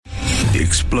The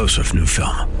explosive new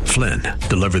film, Flynn,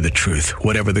 deliver the truth,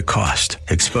 whatever the cost,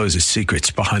 exposes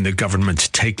secrets behind the government's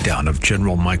takedown of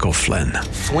General Michael Flynn.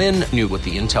 Flynn knew what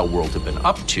the intel world had been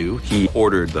up to. He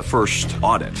ordered the first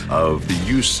audit of the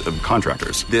use of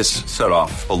contractors. This set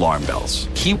off alarm bells.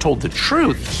 He told the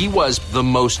truth. He was the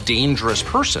most dangerous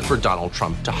person for Donald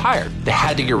Trump to hire. They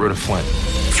had to get rid of Flynn.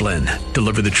 Flynn,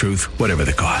 deliver the truth, whatever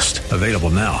the cost. Available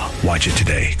now. Watch it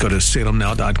today. Go to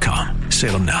salemnow.com.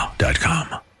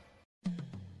 salemnow.com.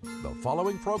 The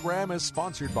following program is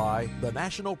sponsored by the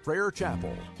National Prayer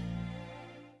Chapel.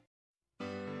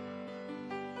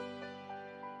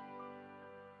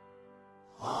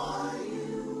 Are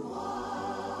you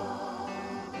washed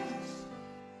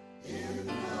in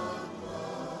the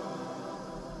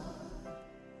blood,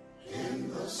 in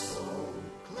the soul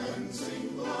cleansing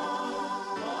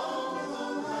blood of the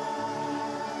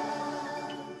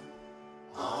Lamb?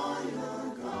 Are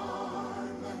your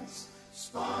garments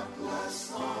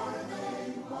spotless? Are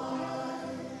they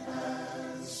white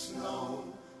as snow?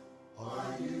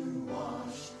 Are you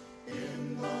washed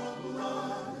in the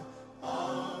blood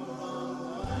of the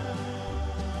Lamb?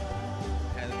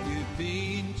 Have you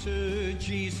been to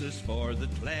Jesus for the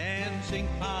cleansing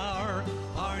power?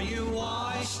 Are you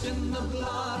washed in the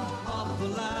blood of the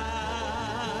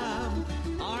Lamb?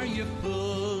 Are you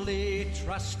fully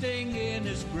trusting in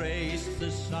His grace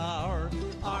this hour?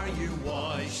 Are you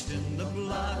washed in the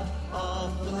blood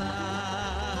of the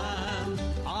Lamb?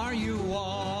 Are you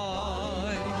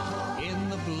washed in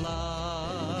the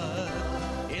blood,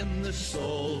 in the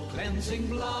soul cleansing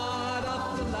blood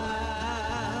of the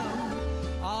Lamb?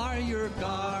 Are your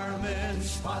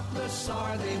garments spotless?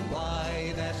 Are they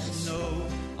white as snow?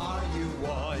 Are you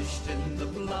washed in the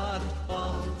blood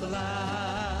of the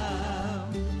Lamb?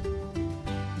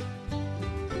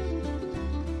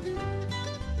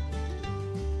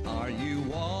 Are you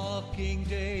walking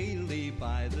daily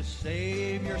by the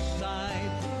Savior's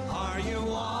side? Are you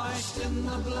washed in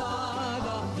the blood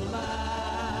of the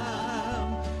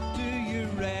Lamb? Do you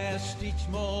rest each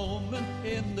moment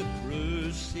in the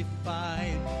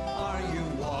crucified? Are you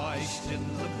washed in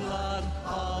the blood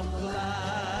of the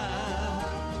Lamb?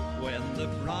 When the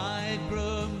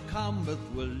bridegroom cometh,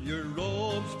 will your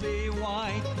robes be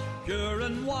white, pure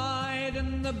and white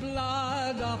in the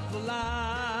blood of the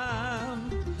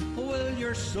Lamb? Will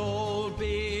your soul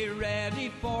be ready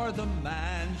for the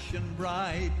mansion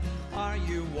bright? Are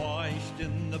you washed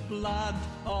in the blood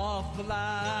of the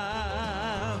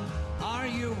Lamb? Are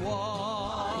you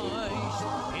washed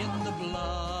in the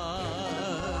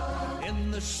blood,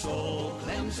 in the soul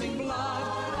cleansing blood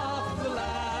of the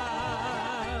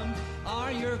Lamb?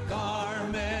 Are your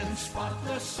garments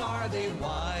spotless? Are they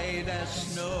white as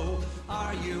snow?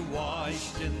 Are you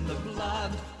washed in the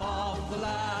blood of the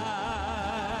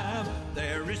Lamb?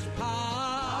 There is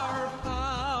power,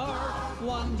 power,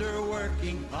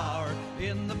 wonder-working power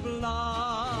in the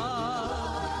blood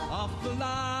of the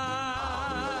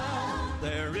Lamb.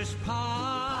 There is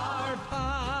power,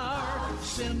 power,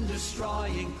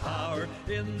 sin-destroying power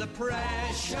in the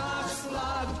precious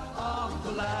blood of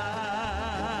the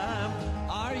Lamb.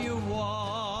 Are you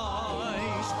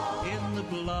washed in the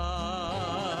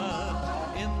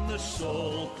blood, in the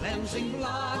soul-cleansing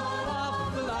blood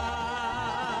of the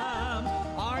Lamb?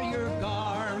 Are your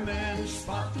garments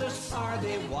spotless? Are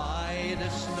they white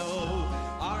as snow?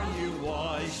 Are you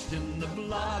washed in the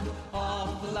blood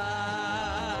of the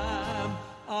Lamb?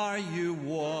 Are you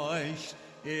washed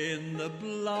in the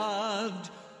blood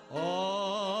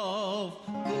of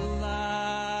the Lamb?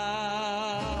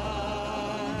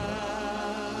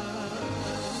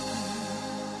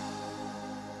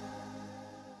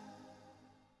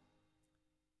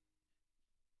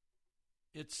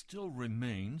 It still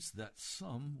remains that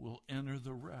some will enter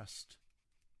the rest,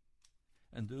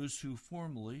 and those who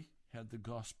formerly had the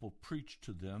gospel preached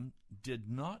to them did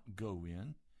not go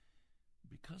in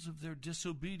because of their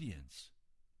disobedience.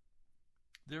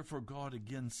 Therefore God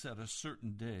again set a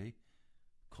certain day,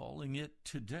 calling it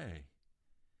today,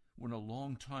 when a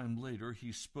long time later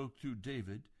He spoke through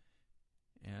David,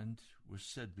 and was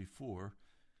said before,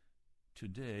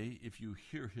 today, if you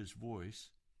hear His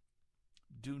voice,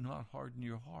 do not harden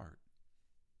your heart.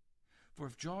 For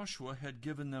if Joshua had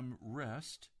given them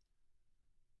rest,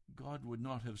 God would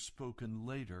not have spoken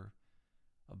later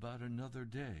about another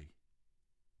day.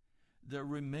 There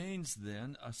remains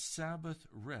then a Sabbath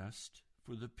rest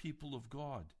for the people of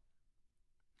God.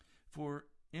 For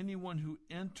anyone who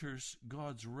enters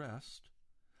God's rest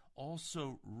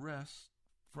also rests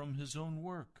from his own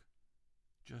work,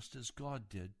 just as God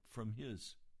did from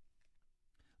His.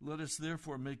 Let us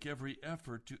therefore make every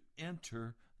effort to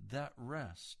enter that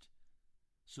rest,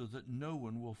 so that no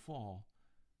one will fall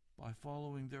by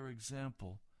following their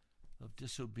example of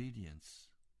disobedience.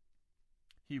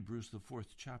 Hebrews, the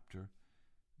 4th chapter,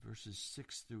 verses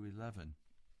 6 through 11.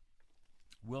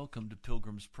 Welcome to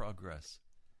Pilgrim's Progress.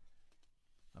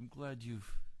 I'm glad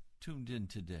you've tuned in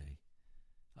today.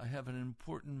 I have an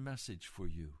important message for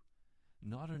you.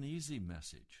 Not an easy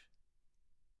message.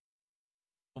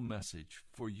 A message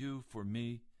for you, for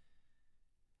me,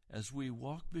 as we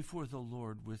walk before the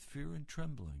Lord with fear and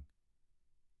trembling.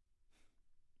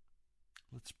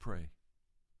 Let's pray.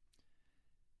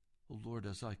 Oh Lord,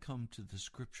 as I come to the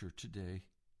Scripture today,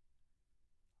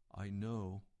 I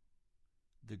know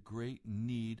the great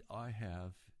need I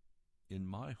have in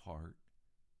my heart,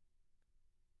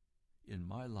 in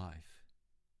my life,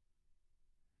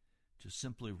 to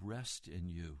simply rest in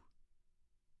you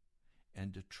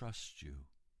and to trust you.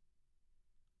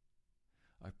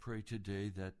 I pray today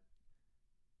that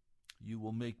you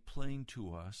will make plain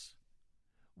to us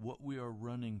what we are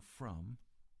running from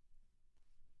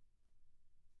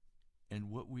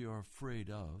and what we are afraid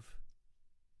of,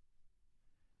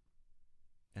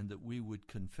 and that we would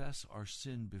confess our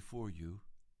sin before you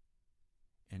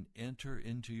and enter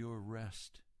into your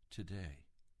rest today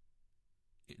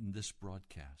in this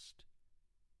broadcast.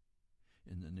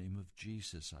 In the name of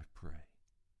Jesus, I pray.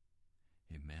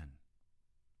 Amen.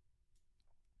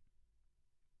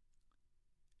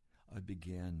 I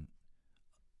began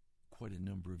quite a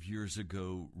number of years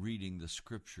ago reading the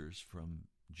Scriptures from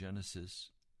Genesis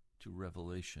to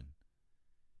Revelation.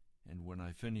 And when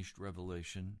I finished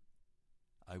Revelation,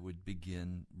 I would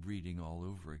begin reading all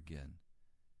over again.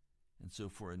 And so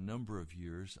for a number of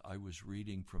years, I was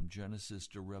reading from Genesis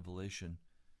to Revelation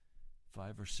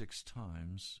 5 or 6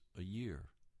 times a year.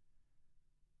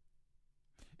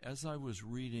 As I was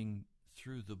reading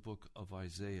through the book of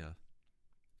Isaiah,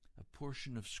 a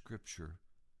portion of Scripture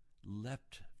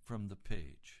leapt from the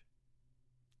page.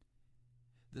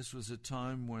 This was a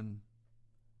time when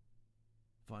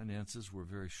finances were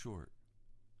very short,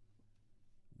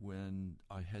 when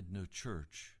I had no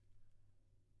church.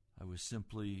 I was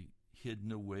simply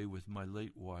hidden away with my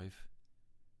late wife,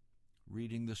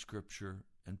 reading the Scripture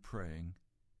and praying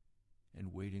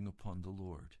and waiting upon the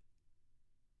Lord.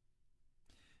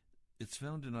 It's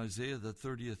found in Isaiah, the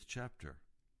 30th chapter.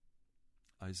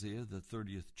 Isaiah, the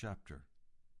 30th chapter.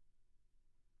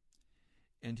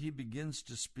 And he begins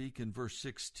to speak in verse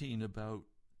 16 about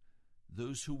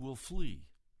those who will flee.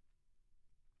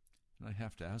 And I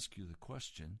have to ask you the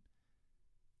question,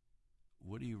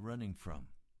 what are you running from?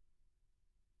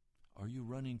 Are you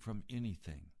running from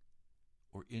anything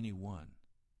or anyone?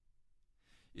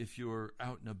 If you're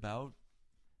out and about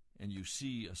and you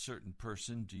see a certain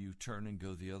person, do you turn and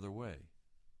go the other way?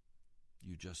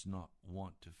 You just not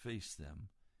want to face them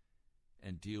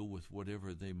and deal with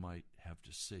whatever they might have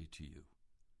to say to you?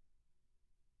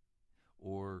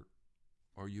 Or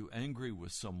are you angry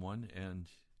with someone and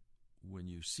when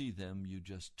you see them, you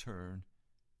just turn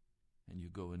and you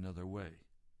go another way?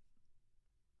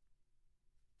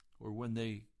 Or when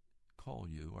they call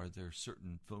you, are there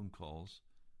certain phone calls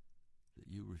that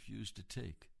you refuse to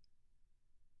take?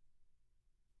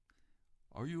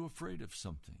 Are you afraid of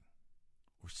something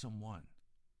or someone?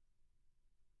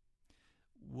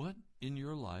 What in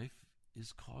your life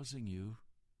is causing you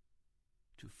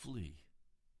to flee?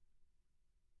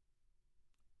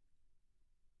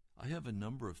 I have a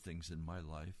number of things in my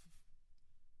life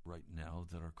right now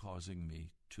that are causing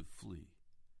me to flee.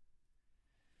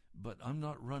 But I'm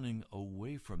not running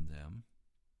away from them.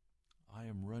 I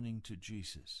am running to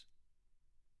Jesus.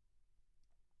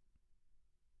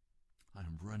 I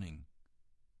am running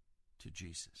to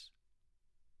Jesus.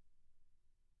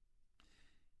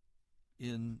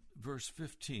 In verse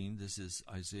 15, this is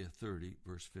Isaiah 30,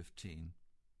 verse 15,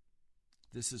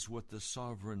 this is what the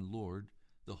sovereign Lord,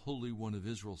 the Holy One of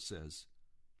Israel, says: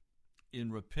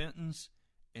 in repentance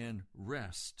and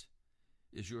rest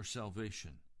is your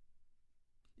salvation.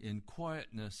 In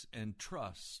quietness and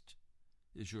trust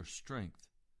is your strength.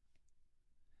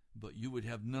 But you would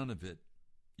have none of it.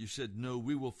 You said, no,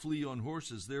 we will flee on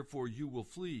horses, therefore you will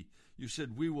flee. You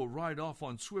said, we will ride off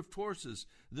on swift horses,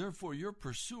 therefore your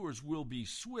pursuers will be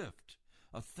swift.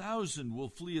 1,000 will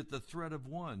flee at the threat of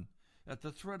one. At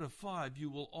the threat of 5, you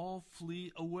will all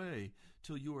flee away,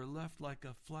 till you are left like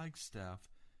a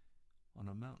flagstaff on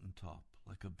a mountaintop,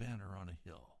 like a banner on a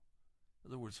hill.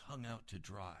 In other words, hung out to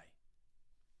dry.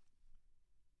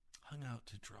 Hung out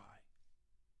to dry.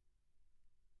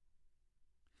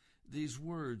 These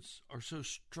words are so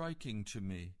striking to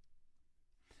me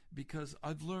because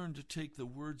I've learned to take the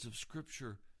words of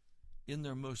Scripture in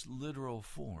their most literal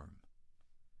form.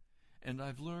 And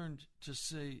I've learned to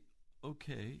say,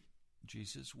 okay,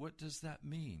 Jesus, what does that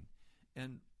mean?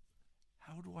 And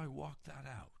how do I walk that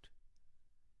out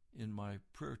in my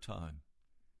prayer time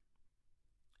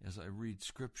as I read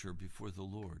Scripture before the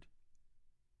Lord?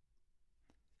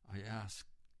 I ask,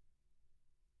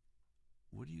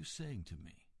 what are you saying to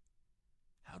me?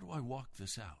 How do I walk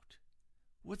this out?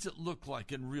 What's it look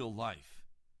like in real life?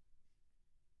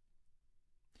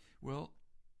 Well,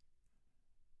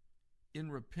 in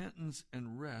repentance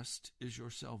and rest is your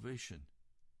salvation.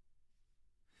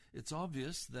 It's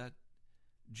obvious that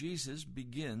Jesus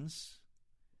begins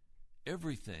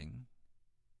everything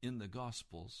in the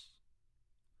Gospels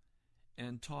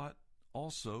and taught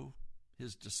also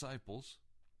his disciples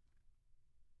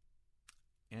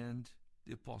and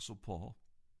the Apostle Paul.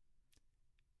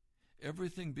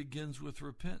 Everything begins with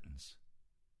repentance.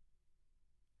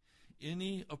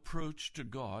 Any approach to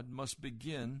God must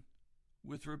begin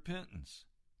with repentance.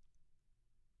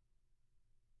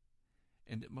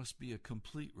 And it must be a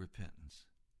complete repentance.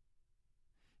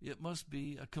 It must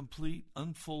be a complete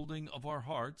unfolding of our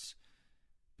hearts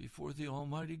before the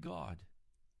Almighty God.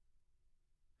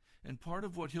 And part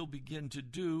of what he'll begin to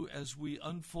do as we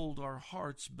unfold our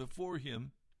hearts before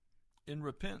him in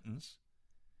repentance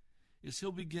is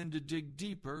he'll begin to dig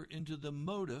deeper into the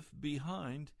motive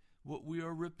behind what we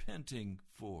are repenting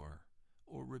for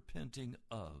or repenting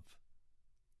of.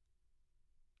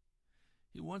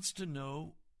 He wants to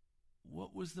know,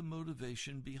 what was the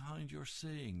motivation behind your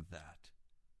saying that?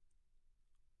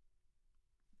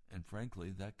 And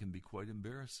frankly, that can be quite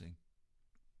embarrassing.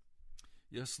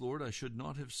 Yes, Lord, I should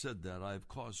not have said that. I have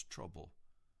caused trouble.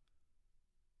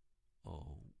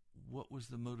 Oh, what was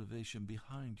the motivation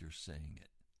behind your saying it?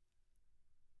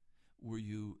 Were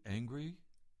you angry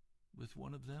with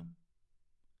one of them?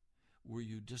 Were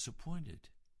you disappointed?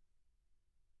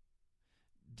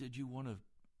 Did you want to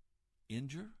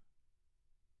injure?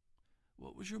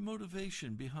 What was your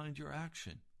motivation behind your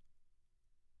action?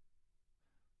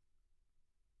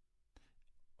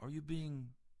 Are you being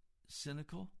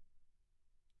cynical?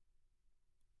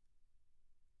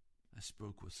 I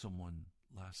spoke with someone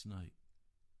last night,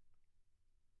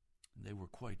 and they were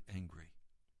quite angry.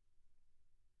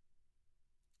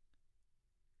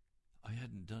 I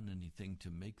hadn't done anything to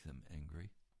make them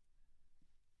angry.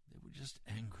 They were just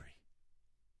angry.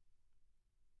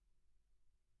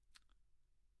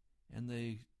 And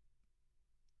they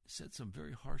said some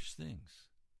very harsh things.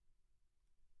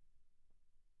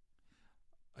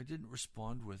 I didn't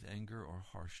respond with anger or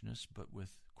harshness, but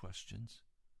with questions.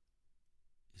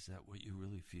 Is that what you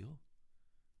really feel?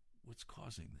 What's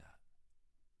causing that?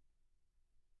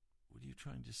 What are you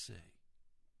trying to say?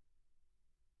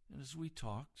 And as we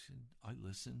talked and I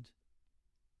listened,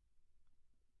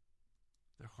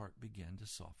 their heart began to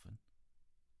soften.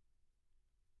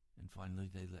 And finally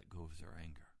they let go of their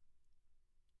anger.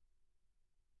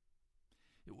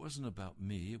 It wasn't about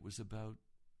me, it was about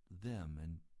them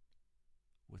and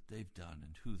what they've done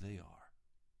and who they are.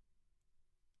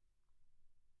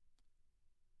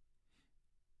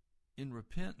 In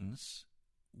repentance,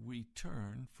 we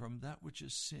turn from that which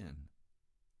is sin.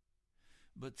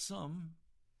 But some,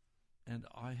 and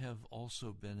I have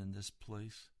also been in this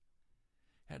place,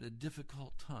 had a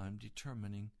difficult time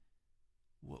determining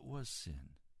what was sin.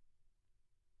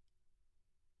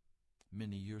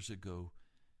 Many years ago,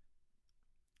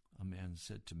 a man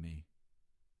said to me,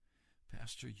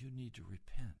 "Pastor, you need to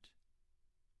repent."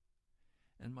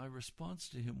 And my response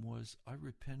to him was, I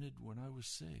repented when I was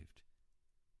saved.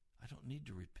 I don't need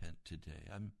to repent today.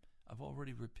 I've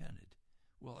already repented.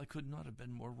 Well, I could not have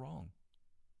been more wrong.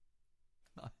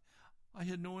 I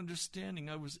had no understanding.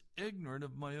 I was ignorant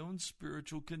of my own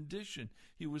spiritual condition.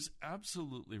 He was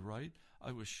absolutely right.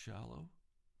 I was shallow.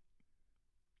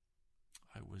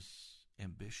 I was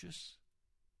ambitious.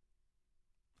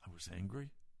 I was angry.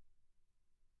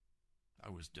 I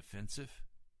was defensive.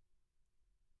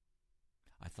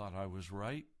 I thought I was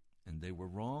right and they were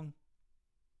wrong.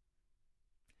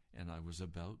 And I was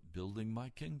about building my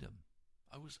kingdom.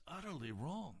 I was utterly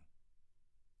wrong.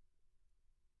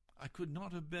 I could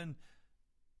not have been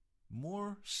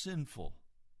more sinful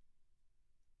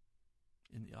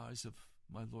in the eyes of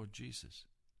my Lord Jesus.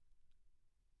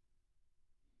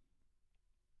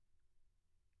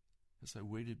 As I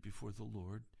waited before the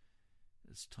Lord,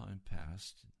 as time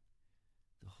passed,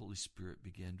 the Holy Spirit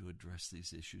began to address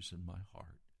these issues in my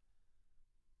heart.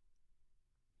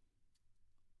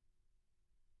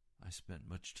 I spent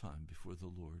much time before the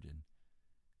Lord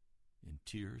in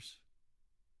tears,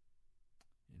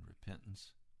 in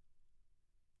repentance,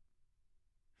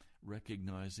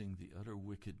 recognizing the utter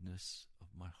wickedness of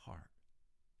my heart.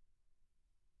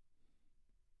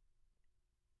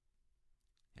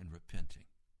 and repenting.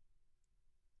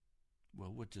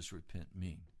 Well, what does repent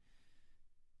mean?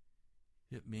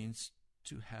 It means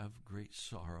to have great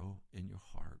sorrow in your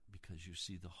heart because you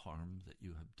see the harm that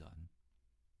you have done.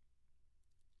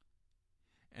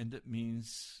 And it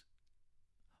means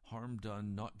harm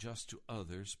done not just to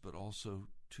others, but also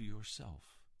to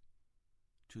yourself,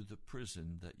 to the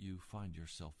prison that you find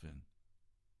yourself in.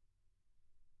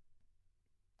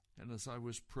 And as I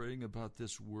was praying about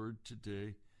this word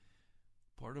today,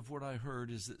 part of what I heard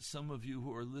is that some of you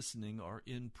who are listening are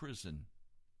in prison.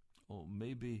 Oh,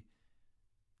 maybe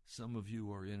some of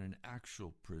you are in an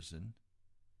actual prison,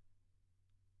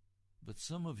 but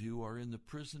some of you are in the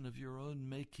prison of your own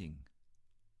making,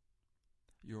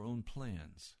 your own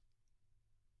plans,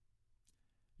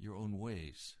 your own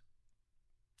ways.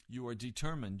 You are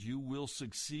determined you will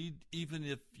succeed even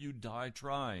if you die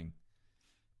trying.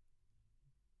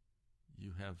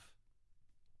 You have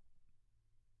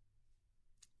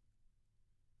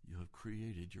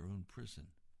created your own prison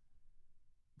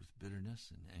with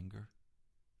bitterness and anger,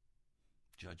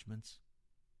 judgments.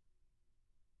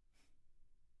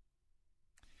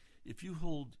 If you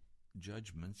hold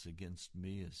judgments against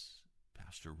me as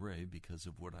Pastor Ray because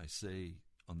of what I say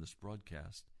on this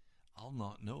broadcast, I'll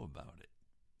not know about it.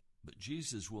 But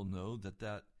Jesus will know that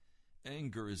that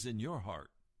anger is in your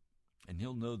heart, and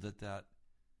he'll know that that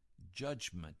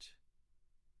judgment,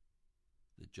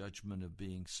 the judgment of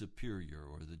being superior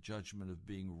or the judgment of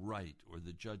being right or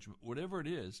the judgment, whatever it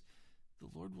is, the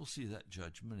Lord will see that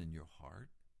judgment in your heart,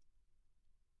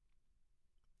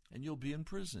 and you'll be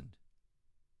imprisoned.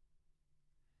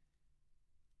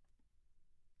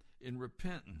 In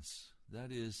repentance,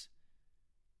 that is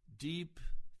deep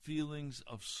feelings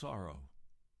of sorrow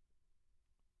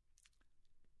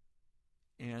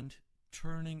and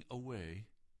turning away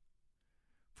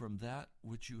from that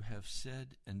which you have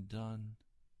said and done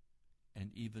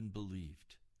and even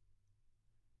believed.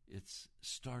 It's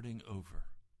starting over.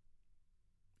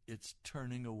 It's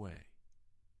turning away.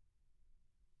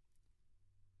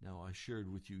 Now, I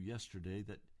shared with you yesterday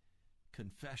that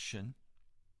confession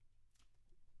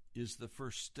is the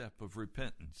first step of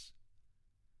repentance,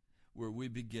 where we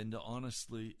begin to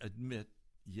honestly admit,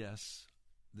 yes,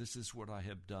 this is what I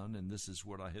have done and this is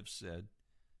what I have said,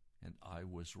 and I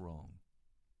was wrong.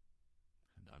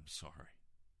 And I'm sorry.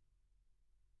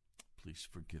 Please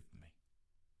forgive me.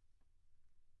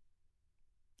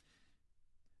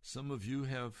 Some of you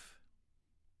have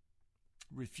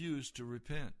refused to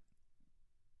repent.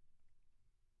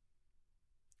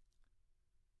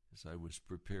 As I was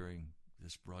preparing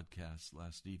this broadcast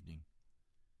last evening,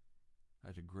 I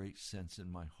had a great sense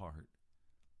in my heart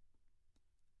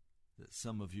that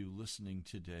some of you listening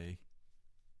today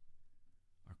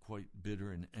are quite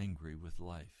bitter and angry with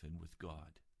life and with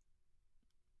God,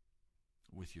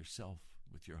 with yourself,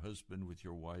 with your husband, with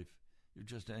your wife. You're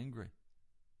just angry.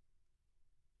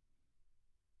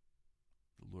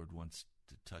 The Lord wants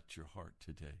to touch your heart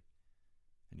today,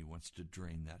 and he wants to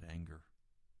drain that anger.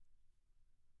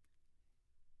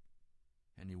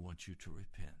 And he wants you to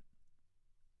repent.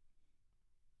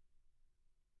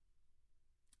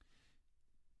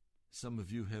 Some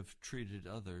of you have treated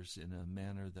others in a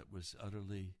manner that was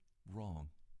utterly wrong.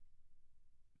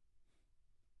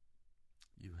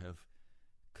 You have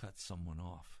cut someone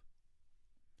off,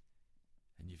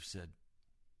 and you've said,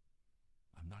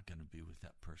 I'm not going to be with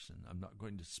that person. I'm not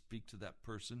going to speak to that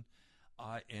person.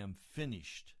 I am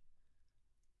finished.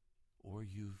 Or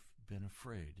you've been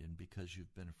afraid, and because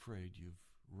you've been afraid, you've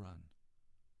run,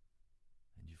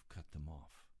 and you've cut them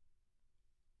off.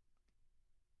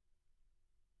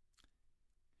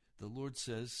 The Lord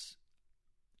says,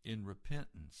 in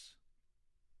repentance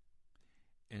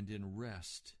and in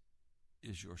rest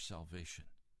is your salvation.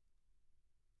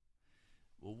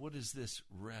 Well, what is this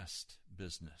rest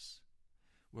business?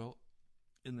 Well,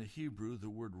 in the Hebrew, the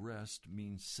word rest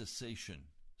means cessation,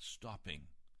 stopping.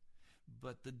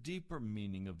 But the deeper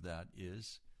meaning of that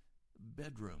is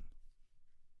bedroom,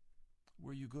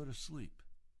 where you go to sleep.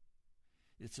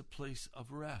 It's a place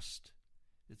of rest.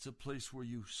 It's a place where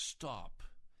you stop.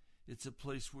 It's a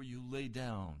place where you lay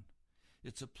down.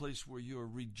 It's a place where you are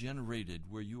regenerated,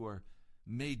 where you are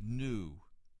made new.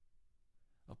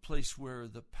 A place where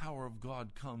the power of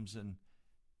God comes and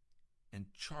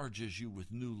charges you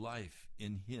with new life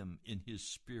in him, in his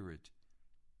Spirit.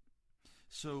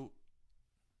 So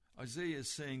Isaiah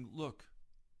is saying, look,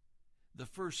 the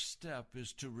first step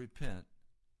is to repent,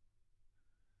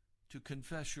 to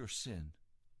confess your sin,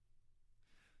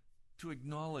 to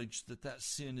acknowledge that that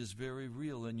sin is very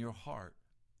real in your heart.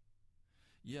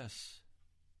 Yes,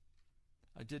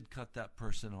 I did cut that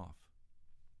person off.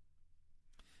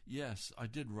 Yes, I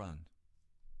did run.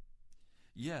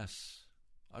 Yes,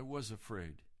 I was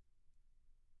afraid.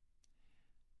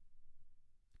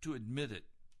 To admit it.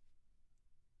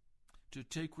 To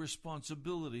take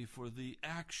responsibility for the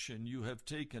action you have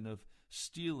taken of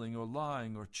stealing or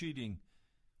lying or cheating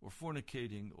or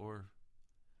fornicating or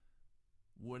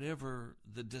whatever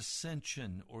the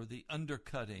dissension or the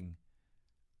undercutting,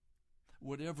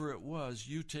 whatever it was,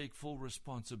 you take full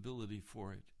responsibility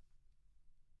for it.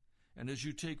 And as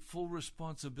you take full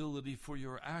responsibility for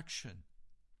your action,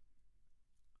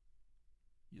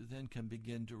 you then can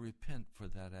begin to repent for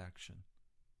that action.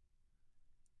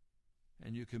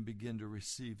 And you can begin to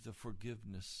receive the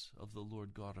forgiveness of the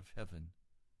Lord God of heaven.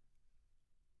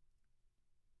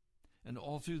 And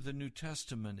all through the New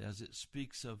Testament, as it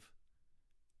speaks of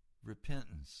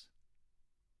repentance,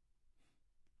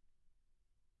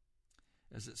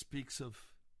 as it speaks of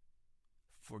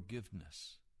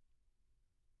forgiveness.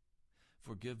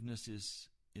 Forgiveness is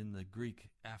in the Greek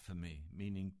aphemi,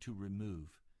 meaning to remove.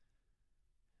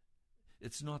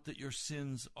 It's not that your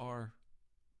sins are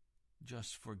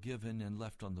just forgiven and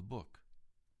left on the book.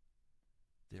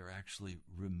 They're actually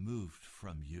removed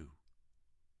from you.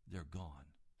 They're gone.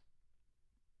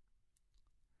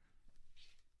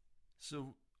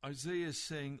 So Isaiah is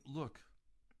saying, look,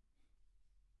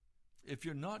 if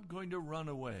you're not going to run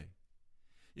away,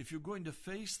 if you're going to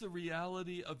face the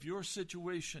reality of your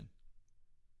situation,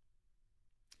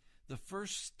 the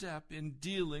first step in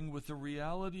dealing with the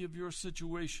reality of your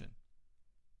situation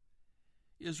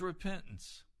is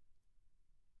repentance,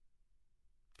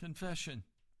 confession.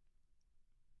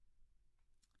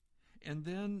 And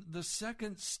then the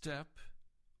second step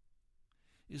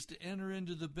is to enter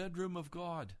into the bedroom of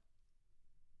God,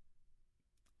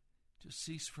 to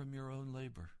cease from your own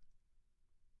labor,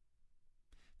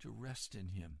 to rest in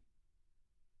Him,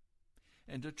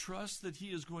 and to trust that He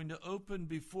is going to open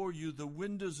before you the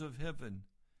windows of heaven,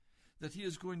 that He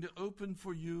is going to open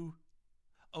for you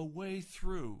a way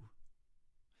through,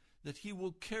 that He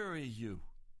will carry you,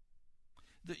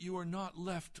 that you are not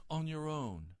left on your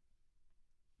own.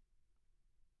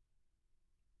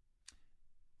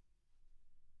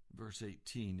 Verse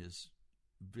 18 is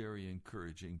very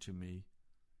encouraging to me.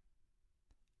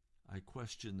 I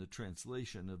question the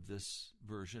translation of this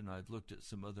version. I've looked at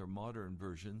some other modern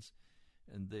versions,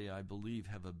 and they, I believe,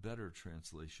 have a better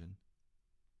translation.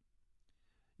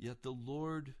 Yet the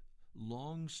Lord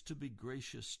longs to be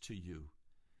gracious to you.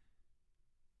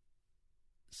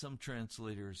 Some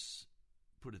translators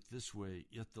put it this way,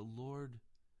 yet the Lord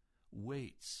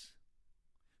waits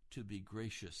to be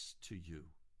gracious to you.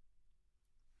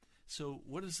 So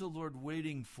what is the Lord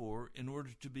waiting for in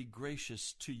order to be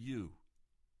gracious to you?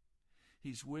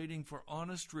 He's waiting for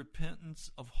honest repentance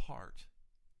of heart,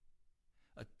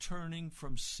 a turning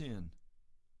from sin,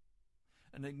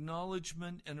 an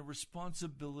acknowledgement and a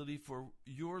responsibility for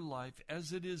your life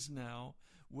as it is now,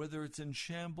 whether it's in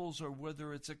shambles or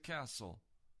whether it's a castle.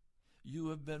 You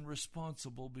have been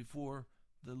responsible before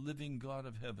the living God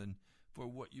of heaven for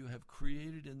what you have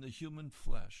created in the human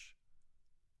flesh.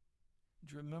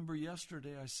 Do you remember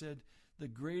yesterday I said the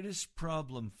greatest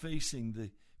problem facing the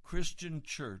Christian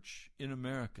church in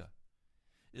America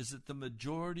is that the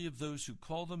majority of those who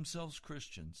call themselves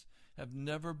Christians have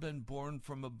never been born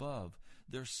from above.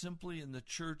 They're simply in the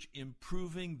church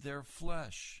improving their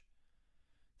flesh.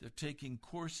 They're taking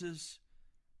courses,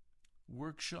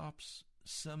 workshops,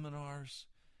 seminars.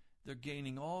 They're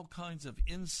gaining all kinds of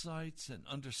insights and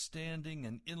understanding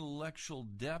and intellectual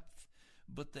depth,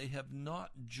 but they have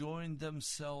not joined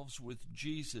themselves with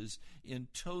Jesus in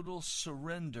total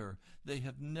surrender. They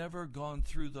have never gone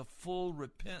through the full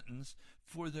repentance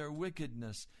for their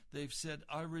wickedness. They've said,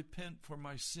 I repent for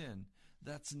my sin.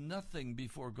 That's nothing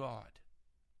before God.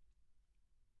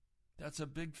 That's a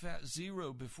big fat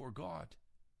zero before God.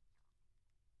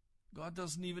 God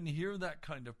doesn't even hear that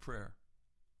kind of prayer.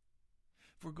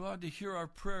 For God to hear our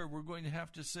prayer, we're going to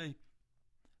have to say,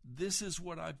 this is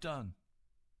what I've done.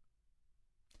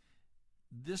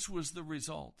 This was the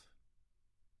result.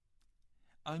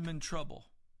 I'm in trouble.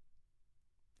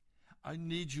 I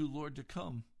need you, Lord, to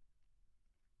come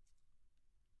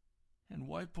and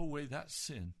wipe away that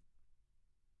sin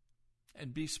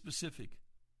and be specific.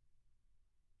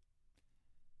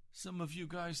 Some of you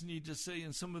guys need to say,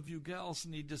 and some of you gals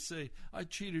need to say, I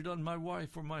cheated on my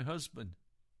wife or my husband.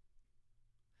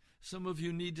 Some of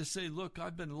you need to say, look,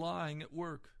 I've been lying at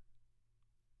work.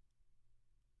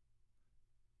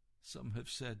 Some have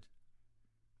said,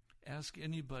 ask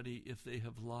anybody if they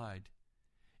have lied,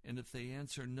 and if they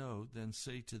answer no, then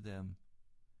say to them,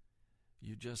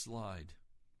 you just lied,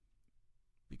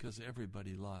 because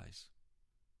everybody lies.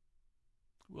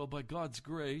 Well, by God's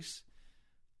grace,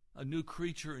 A new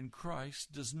creature in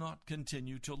Christ does not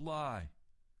continue to lie.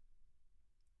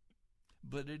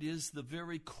 But it is the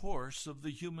very course of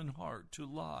the human heart to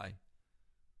lie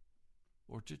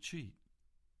or to cheat.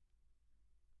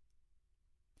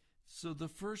 So the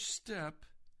first step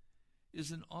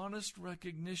is an honest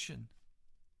recognition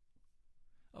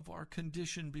of our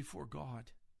condition before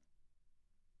God.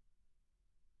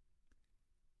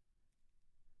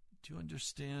 Do you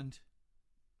understand?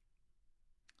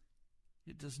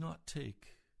 It does not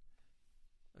take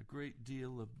a great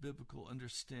deal of biblical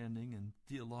understanding and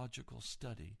theological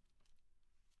study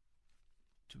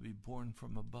to be born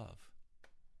from above.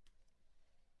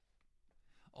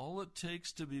 All it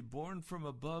takes to be born from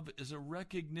above is a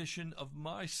recognition of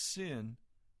my sin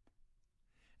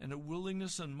and a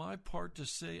willingness on my part to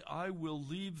say, I will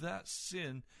leave that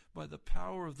sin by the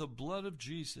power of the blood of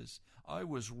Jesus. I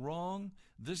was wrong.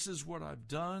 This is what I've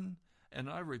done, and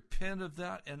I repent of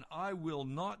that, and I will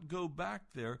not go back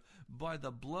there. By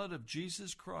the blood of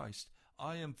Jesus Christ,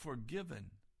 I am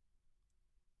forgiven.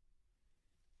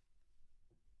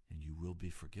 And you will be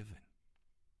forgiven.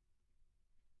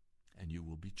 And you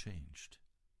will be changed.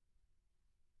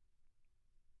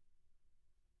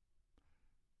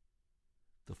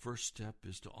 The first step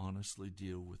is to honestly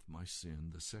deal with my sin.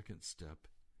 The second step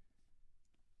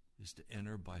is to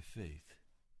enter by faith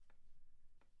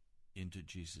into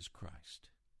Jesus Christ.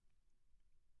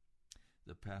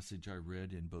 The passage I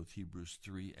read in both Hebrews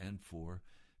 3 and 4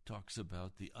 talks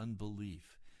about the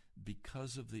unbelief.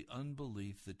 Because of the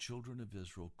unbelief, the children of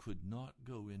Israel could not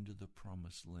go into the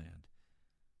promised land.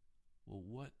 Well,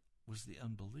 what was the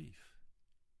unbelief?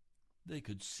 They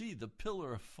could see the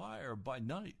pillar of fire by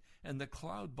night and the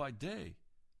cloud by day.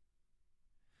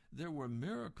 There were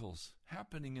miracles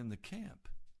happening in the camp.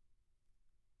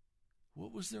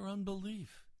 What was their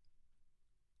unbelief?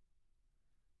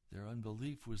 Their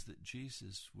unbelief was that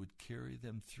Jesus would carry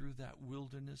them through that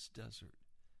wilderness desert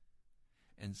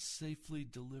and safely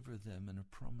deliver them in a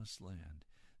promised land.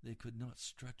 They could not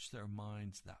stretch their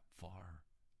minds that far.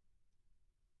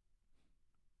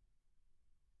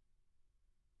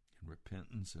 And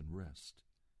repentance and rest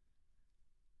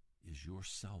is your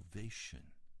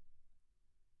salvation.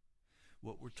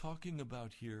 What we're talking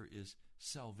about here is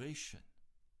salvation.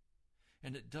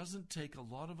 And it doesn't take a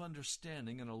lot of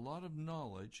understanding and a lot of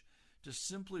knowledge to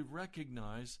simply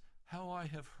recognize how I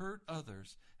have hurt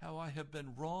others, how I have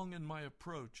been wrong in my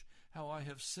approach, how I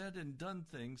have said and done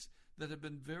things that have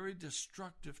been very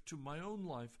destructive to my own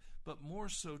life, but more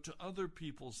so to other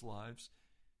people's lives,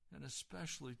 and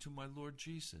especially to my Lord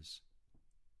Jesus.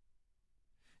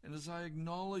 And as I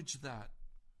acknowledge that,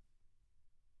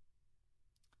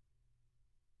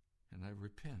 and I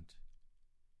repent,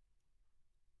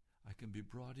 I can be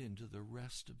brought into the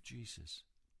rest of Jesus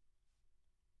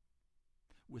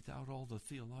without all the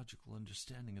theological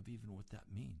understanding of even what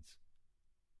that means.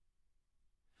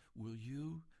 Will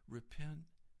you repent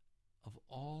of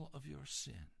all of your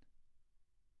sin?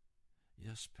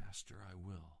 Yes, Pastor, I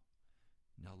will.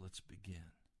 Now let's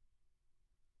begin.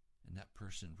 And that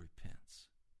person repents.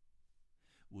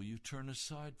 Will you turn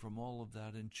aside from all of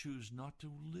that and choose not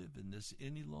to live in this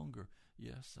any longer?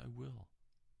 Yes, I will.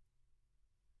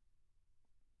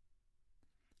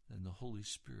 Then the Holy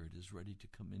Spirit is ready to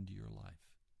come into your life.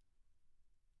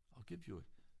 I'll give you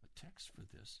a text for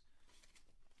this.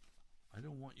 I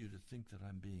don't want you to think that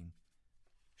I'm being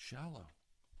shallow.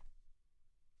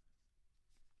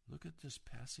 Look at this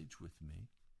passage with me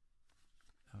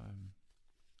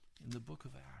in the book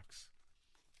of Acts.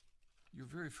 You're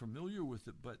very familiar with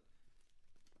it, but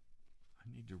I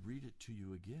need to read it to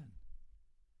you again.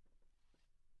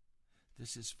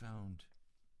 This is found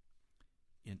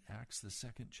in Acts, the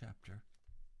 2nd chapter.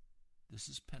 This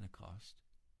is Pentecost.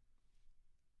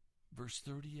 Verse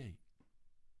 38.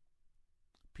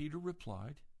 Peter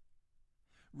replied,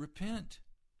 Repent,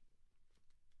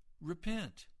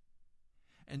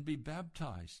 and be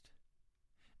baptized,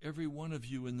 every one of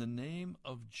you, in the name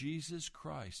of Jesus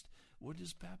Christ. What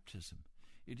is baptism?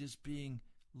 It is being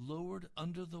lowered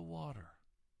under the water.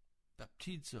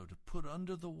 Baptizo, to put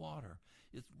under the water.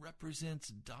 It represents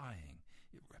dying.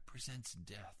 It represents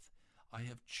death. I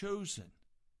have chosen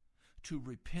to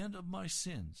repent of my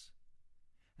sins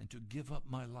and to give up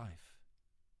my life.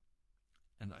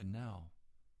 And I now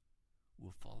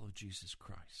will follow Jesus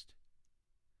Christ.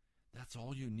 That's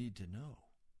all you need to know.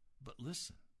 But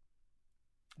listen.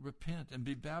 Repent and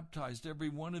be baptized, every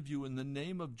one of you, in the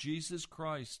name of Jesus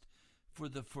Christ, for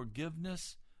the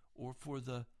forgiveness or for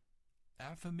the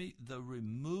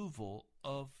removal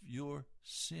of your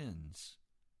sins.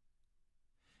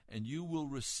 And you will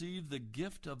receive the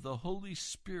gift of the Holy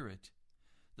Spirit.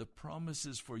 The promise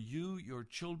is for you, your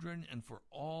children, and for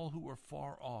all who are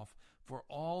far off, for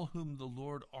all whom the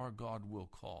Lord our God will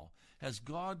call. Has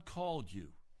God called you?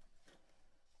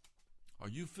 Are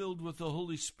you filled with the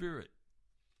Holy Spirit?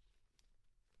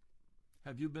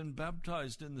 Have you been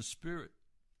baptized in the Spirit?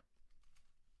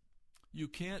 You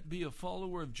can't be a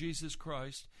follower of Jesus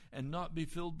Christ and not be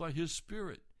filled by His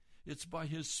Spirit. It's by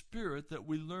His Spirit that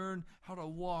we learn how to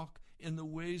walk in the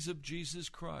ways of Jesus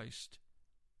Christ.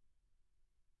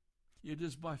 It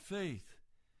is by faith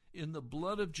in the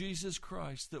blood of Jesus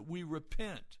Christ that we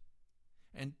repent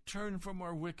and turn from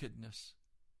our wickedness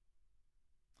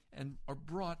and are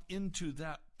brought into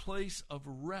that place of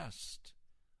rest,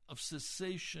 of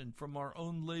cessation from our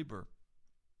own labor.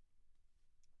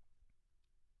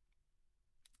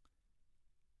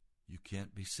 You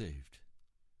can't be saved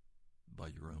by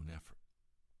your own effort.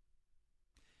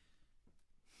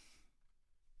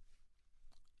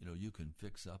 You know, you can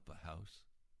fix up a house.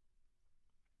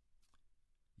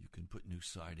 You can put new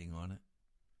siding on it.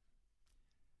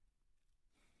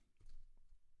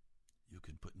 You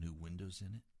can put new windows in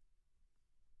it.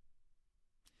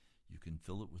 You can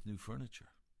fill it with new furniture.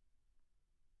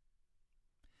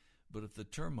 But if the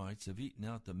termites have eaten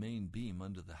out the main beam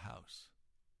under the house,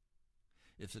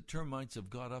 if the termites have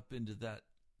got up into that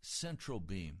central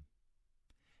beam,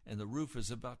 and the roof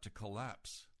is about to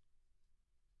collapse,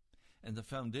 and the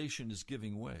foundation is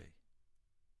giving way,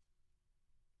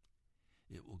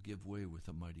 it will give way with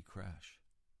a mighty crash.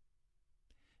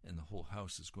 And the whole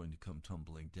house is going to come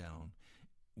tumbling down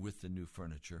with the new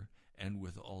furniture and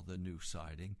with all the new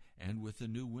siding and with the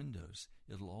new windows.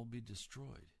 It'll all be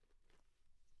destroyed.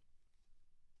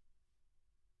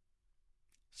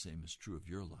 Same is true of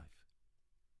your life.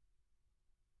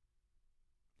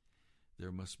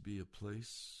 There must be a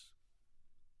place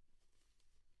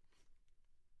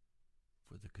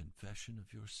for the confession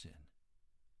of your sin.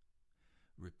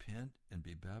 Repent and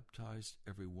be baptized,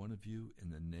 every one of you, in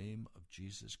the name of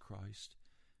Jesus Christ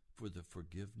for the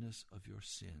forgiveness of your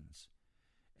sins,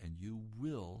 and you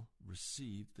will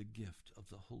receive the gift of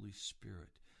the Holy Spirit.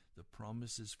 The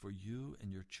promise is for you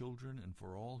and your children and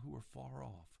for all who are far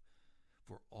off,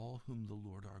 for all whom the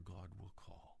Lord our God will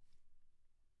call.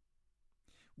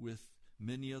 With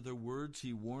many other words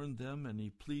he warned them, and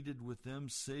he pleaded with them,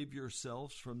 "Save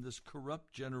yourselves from this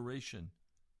corrupt generation."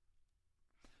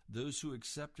 Those who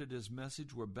accepted his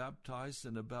message were baptized,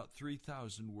 and about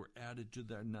 3,000 were added to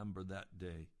their number that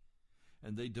day.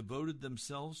 And they devoted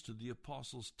themselves to the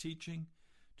apostles' teaching,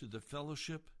 to the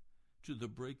fellowship, to the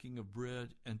breaking of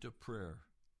bread, and to prayer.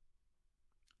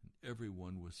 And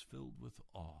everyone was filled with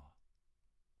awe.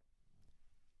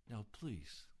 Now,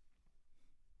 please,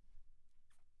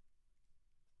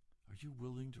 are you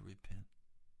willing to repent?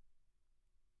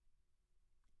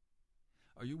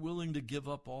 Are you willing to give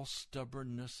up all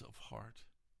stubbornness of heart?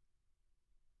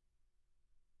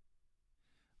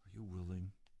 Are you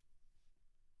willing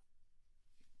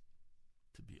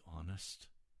to be honest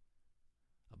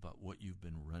about what you've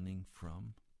been running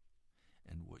from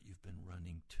and what you've been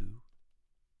running to?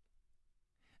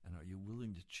 And are you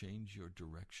willing to change your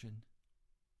direction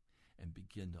and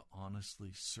begin to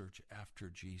honestly search after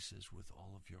Jesus with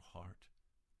all of your heart?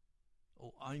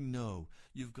 Oh, I know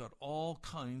you've got all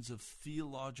kinds of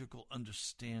theological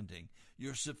understanding.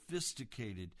 You're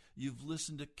sophisticated. You've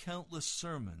listened to countless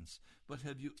sermons. But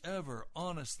have you ever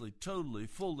honestly, totally,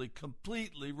 fully,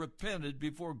 completely repented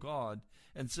before God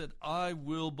and said, "I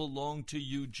will belong to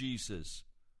you, Jesus"?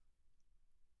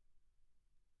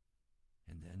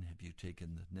 And then have you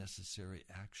taken the necessary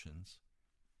actions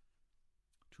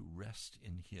to rest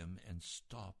in him and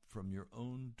stop from your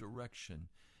own direction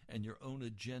and your own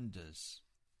agendas,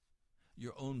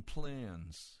 your own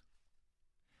plans?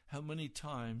 How many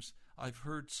times I've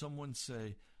heard someone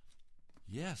say,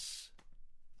 "Yes,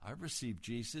 I received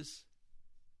Jesus,"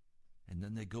 and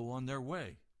then they go on their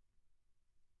way.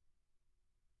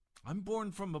 "I'm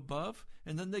born from above,"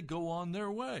 and then they go on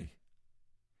their way.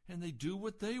 And they do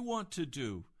what they want to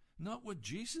do, not what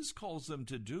Jesus calls them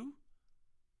to do.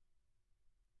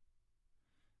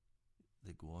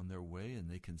 They go on their way and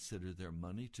they consider their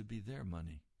money to be their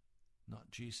money, not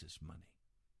Jesus' money.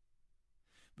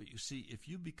 But you see, if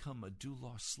you become a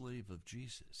doulos slave of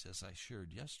Jesus, as I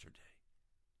shared yesterday,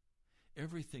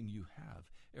 everything you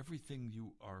have, everything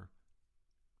you are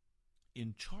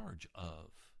in charge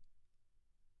of,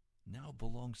 now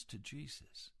belongs to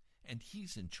Jesus, and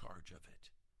he's in charge of it.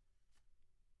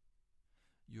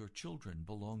 Your children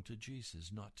belong to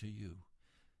Jesus, not to you.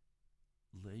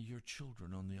 Lay your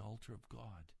children on the altar of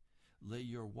God. Lay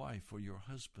your wife or your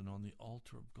husband on the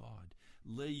altar of God.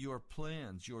 Lay your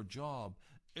plans, your job,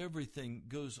 everything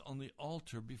goes on the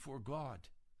altar before God.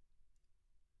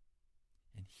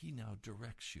 And he now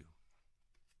directs you.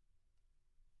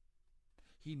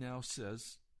 He now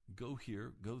says, go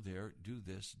here, go there, do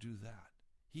this, do that.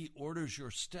 He orders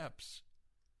your steps.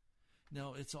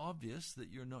 Now, it's obvious that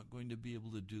you're not going to be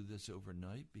able to do this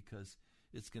overnight because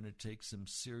it's going to take some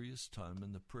serious time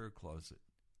in the prayer closet.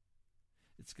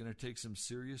 It's going to take some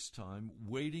serious time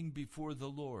waiting before the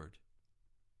Lord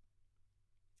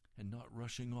and not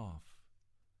rushing off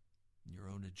in your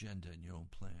own agenda and your own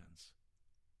plans.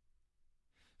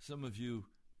 Some of you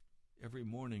every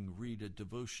morning read a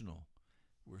devotional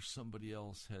where somebody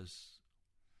else has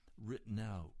written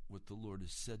out what the Lord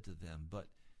has said to them, but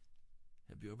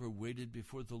have you ever waited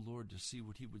before the Lord to see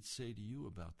what he would say to you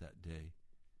about that day,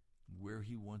 where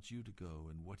he wants you to go,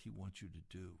 and what he wants you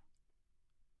to do?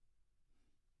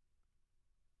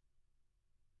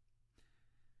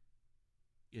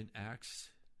 In Acts,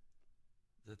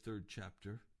 the 3rd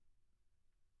chapter,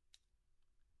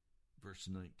 verse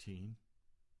 19,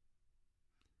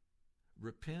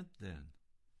 repent then,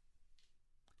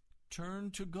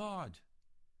 turn to God,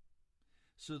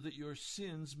 so that your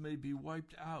sins may be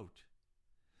wiped out,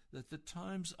 that the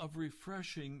times of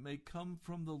refreshing may come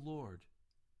from the Lord.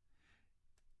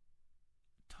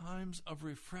 Times of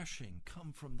refreshing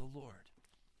come from the Lord.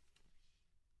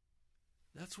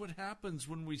 That's what happens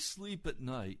when we sleep at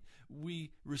night.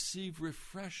 We receive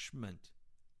refreshment.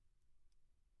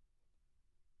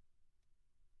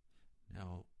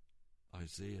 Now,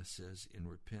 Isaiah says, in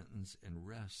repentance and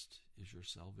rest is your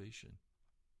salvation.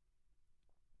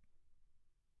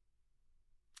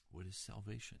 What is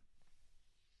salvation?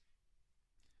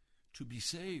 To be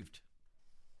saved.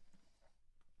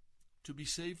 To be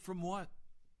saved from what?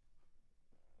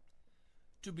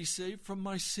 To be saved from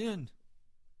my sin,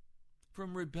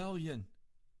 from rebellion,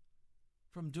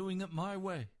 from doing it my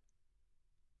way.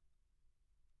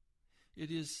 It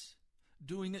is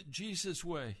doing it Jesus'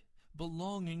 way,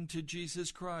 belonging to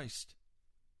Jesus Christ.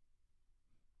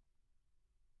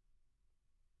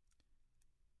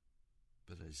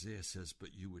 But Isaiah says,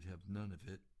 but you would have none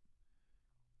of it.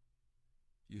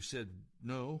 You said,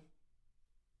 no,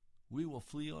 we will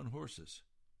flee on horses.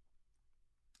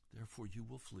 Therefore you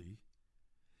will flee.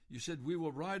 You said, we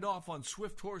will ride off on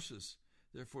swift horses.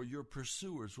 Therefore your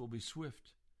pursuers will be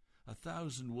swift.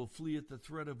 1,000 will flee at the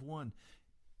threat of one.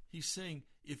 He's saying,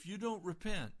 if you don't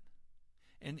repent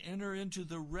and enter into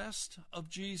the rest of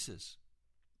Jesus,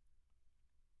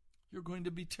 you're going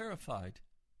to be terrified.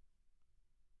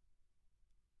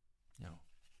 Now,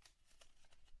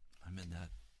 I'm in that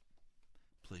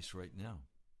place right now.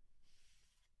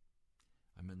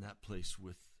 I'm in that place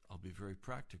with, I'll be very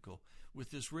practical, with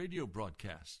this radio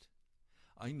broadcast.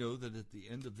 I know that at the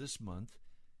end of this month,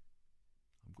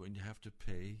 I'm going to have to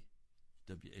pay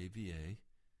WAVA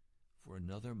for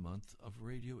another month of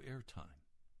radio airtime.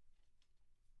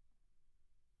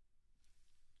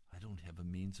 I don't have a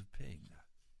means of paying that.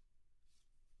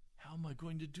 How am I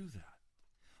going to do that?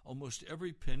 Almost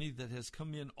every penny that has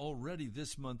come in already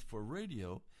this month for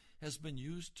radio has been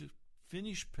used to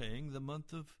finish paying the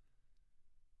month of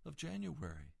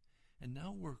January. And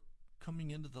now we're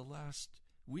coming into the last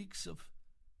weeks of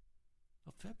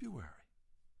February.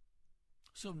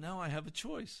 So now I have a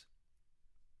choice.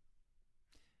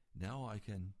 Now I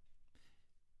can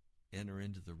enter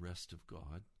into the rest of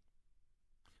God,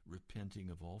 repenting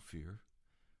of all fear,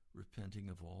 repenting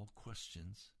of all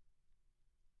questions,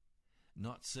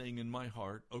 not saying in my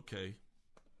heart, okay,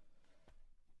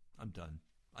 I'm done.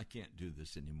 I can't do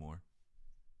this anymore.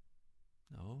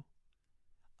 No,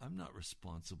 I'm not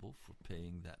responsible for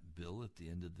paying that bill at the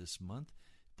end of this month.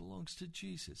 It belongs to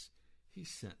Jesus. He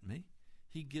sent me.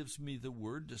 He gives me the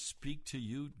word to speak to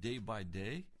you day by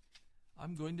day.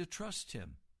 I'm going to trust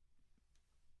him.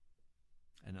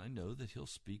 And I know that he'll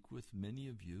speak with many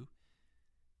of you,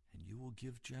 and you will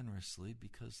give generously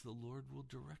because the Lord will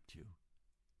direct you,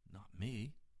 not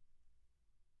me.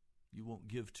 You won't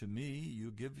give to me,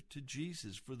 you give to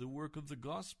Jesus for the work of the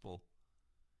gospel.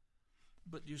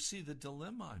 But you see the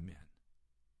dilemma I'm in.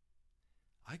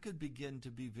 I could begin to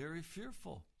be very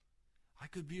fearful. I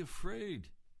could be afraid.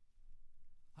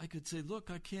 I could say,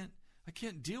 look, I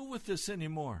can't deal with this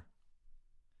anymore.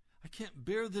 I can't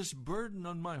bear this burden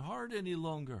on my heart any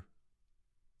longer.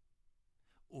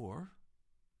 Or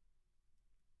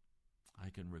I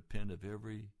can repent of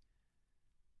every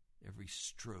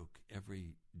stroke,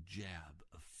 every jab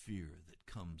of fear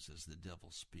that comes as the devil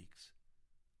speaks.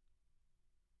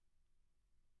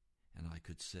 And I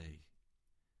could say,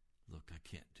 look, I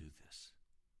can't do this.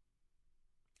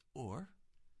 Or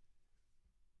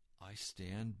I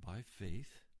stand by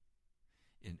faith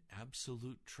in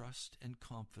absolute trust and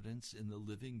confidence in the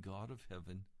living God of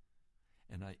heaven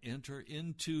and I enter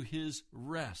into his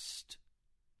rest.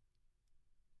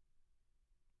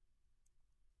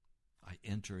 I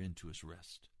enter into his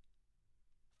rest.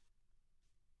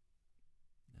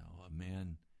 Now, a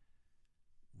man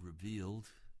revealed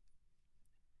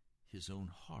his own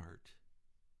heart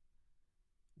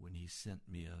when he sent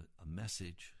me a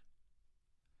message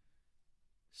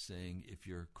saying, if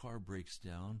your car breaks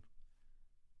down,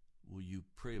 will you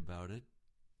pray about it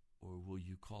or will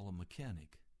you call a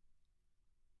mechanic?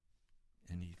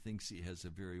 And he thinks he has a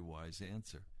very wise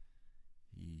answer.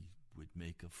 He would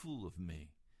make a fool of me.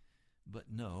 But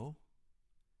no,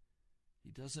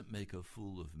 he doesn't make a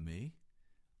fool of me.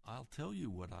 I'll tell you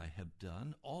what I have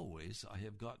done. Always I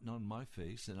have gotten on my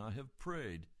face and I have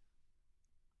prayed.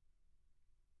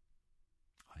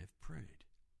 I have prayed.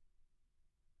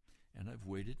 And I've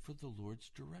waited for the Lord's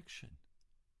direction.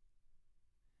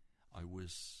 I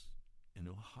was in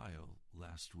Ohio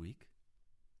last week,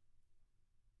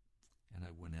 and I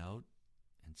went out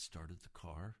and started the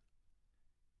car,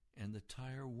 and the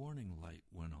tire warning light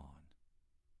went on.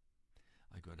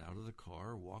 I got out of the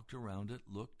car, walked around it,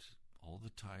 looked, all the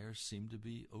tires seemed to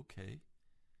be okay.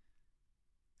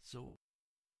 So,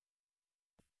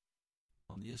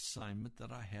 on the assignment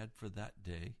that I had for that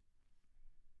day,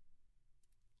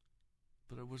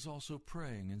 but I was also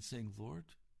praying and saying, Lord,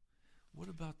 what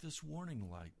about this warning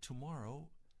light? Tomorrow,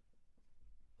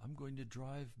 I'm going to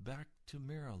drive back to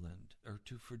Maryland or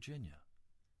to Virginia.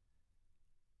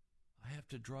 I have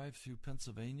to drive through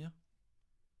Pennsylvania,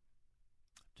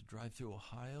 to drive through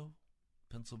Ohio,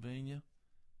 Pennsylvania,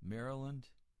 Maryland,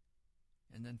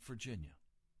 and then Virginia.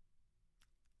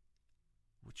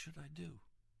 What should I do?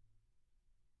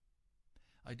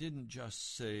 I didn't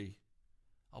just say,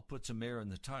 I'll put some air in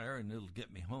the tire and it'll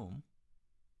get me home.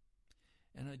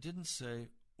 And I didn't say,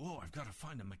 oh, I've got to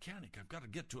find a mechanic. I've got to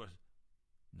get to a...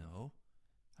 No,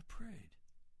 I prayed.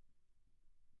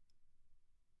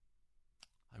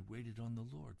 I waited on the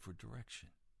Lord for direction.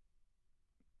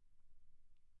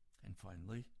 And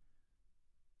finally,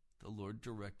 the Lord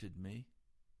directed me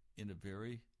in a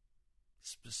very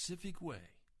specific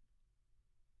way.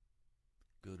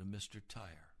 Go to Mr.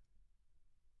 Tire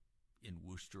in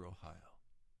Wooster, Ohio.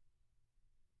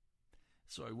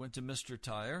 So I went to Mr.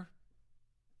 Tire.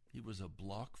 He was a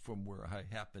block from where I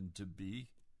happened to be.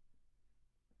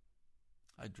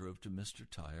 I drove to Mr.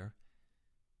 Tire.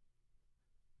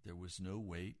 There was no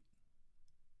wait.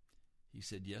 He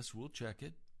said, yes, we'll check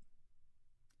it.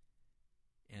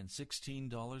 And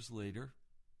 $16 later,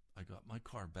 I got my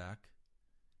car back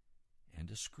and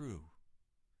a screw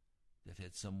that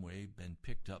had some way been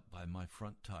picked up by my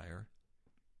front tire.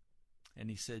 And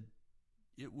he said,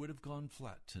 it would have gone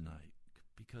flat tonight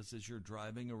because as you're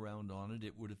driving around on it,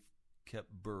 it would have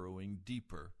kept burrowing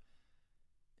deeper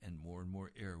and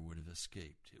more air would have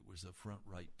escaped. It was a front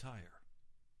right tire.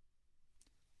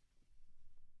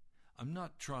 I'm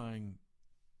not trying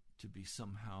to be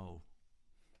somehow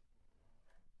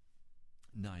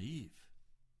naive.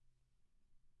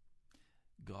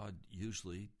 God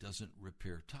usually doesn't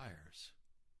repair tires,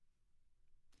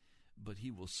 but he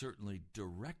will certainly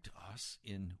direct us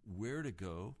in where to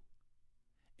go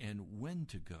and when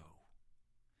to go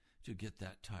to get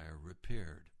that tire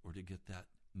repaired or to get that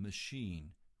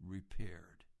machine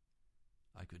repaired.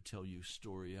 I could tell you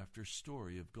story after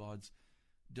story of God's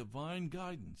divine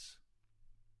guidance.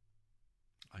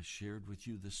 I shared with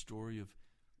you the story of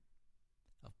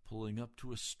pulling up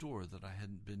to a store that I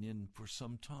hadn't been in for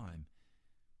some time.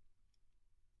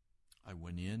 I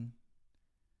went in,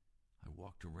 I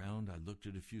walked around, I looked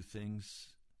at a few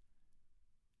things,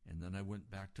 and then I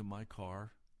went back to my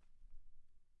car,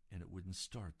 and it wouldn't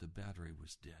start. The battery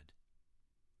was dead.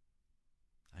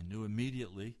 I knew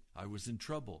immediately I was in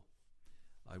trouble.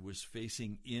 I was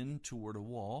facing in toward a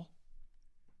wall,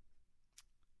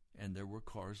 and there were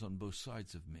cars on both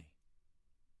sides of me.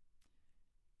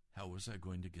 How was I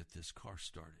going to get this car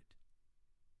started?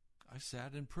 I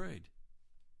sat and prayed.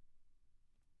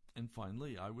 And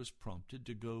finally, I was prompted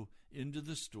to go into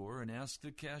the store and ask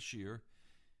the cashier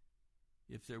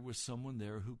if there was someone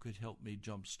there who could help me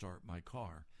jumpstart my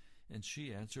car. And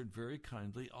she answered very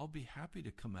kindly, I'll be happy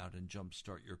to come out and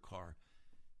jumpstart your car.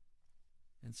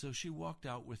 And so she walked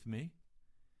out with me,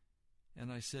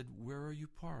 and I said, where are you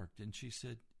parked? And she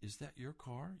said, is that your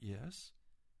car? Yes.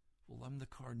 Well, I'm the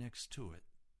car next to it.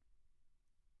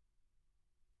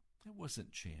 It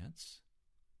wasn't chance.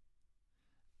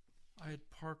 I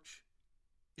had parked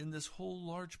in this whole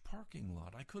large parking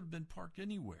lot. I could have been parked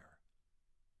anywhere.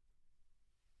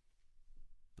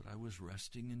 But I was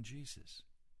resting in Jesus.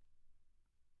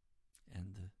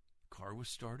 And the car was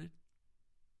started.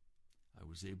 I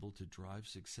was able to drive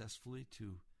successfully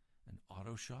to an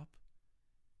auto shop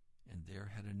and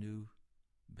there had a new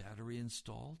battery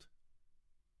installed?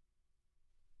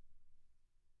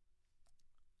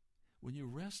 When you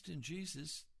rest in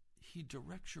Jesus, He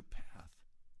directs your path.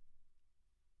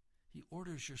 He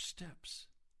orders your steps.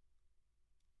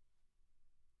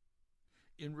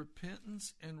 In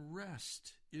repentance and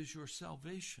rest is your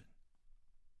salvation.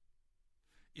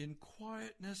 In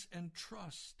quietness and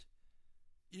trust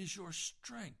is your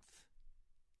strength.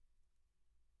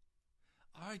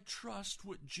 I trust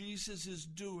what Jesus is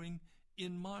doing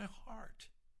in my heart,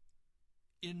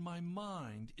 in my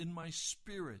mind, in my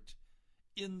spirit,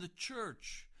 in the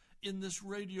church, in this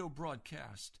radio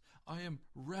broadcast. I am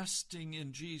resting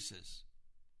in Jesus.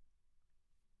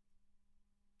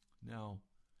 Now,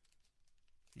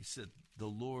 he said, the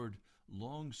Lord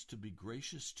longs to be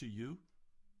gracious to you.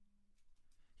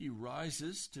 He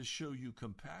rises to show you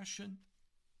compassion.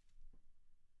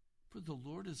 For the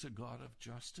Lord is a God of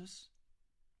justice.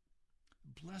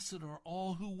 Blessed are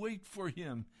all who wait for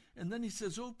him. And then he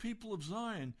says, O people of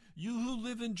Zion, you who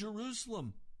live in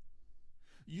Jerusalem,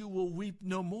 you will weep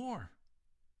no more.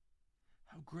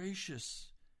 How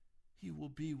gracious he will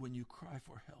be when you cry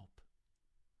for help.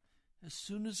 As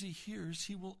soon as he hears,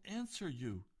 he will answer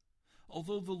you.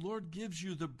 Although the Lord gives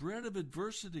you the bread of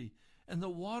adversity and the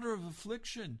water of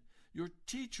affliction, your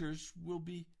teachers will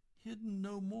be hidden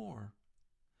no more.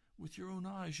 With your own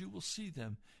eyes you will see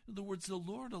them. In other words, the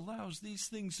Lord allows these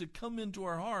things to come into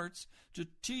our hearts to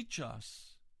teach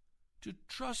us, to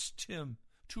trust him,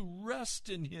 to rest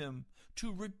in him,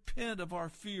 to repent of our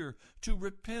fear, to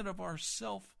repent of our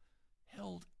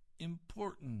self-held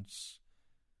importance,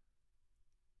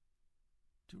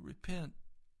 to repent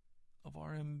of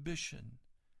our ambition,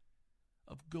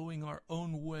 of going our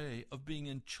own way, of being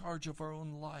in charge of our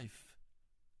own life.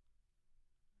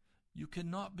 You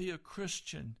cannot be a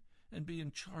Christian and be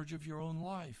in charge of your own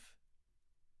life.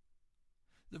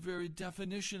 The very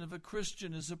definition of a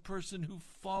Christian is a person who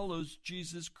follows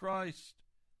Jesus Christ,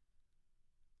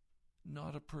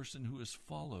 not a person who is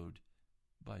followed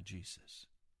by Jesus.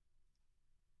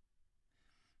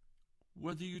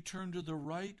 Whether you turn to the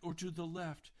right or to the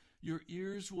left, your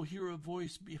ears will hear a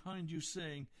voice behind you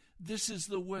saying, "This is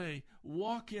the way,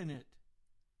 walk in it."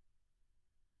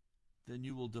 Then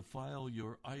you will defile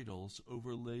your idols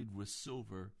overlaid with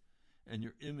silver and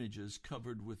your images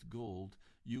covered with gold.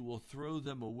 You will throw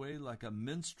them away like a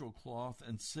minstrel cloth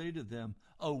and say to them,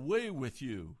 "Away with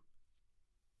you."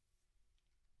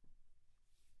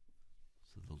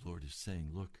 So the Lord is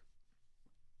saying, look,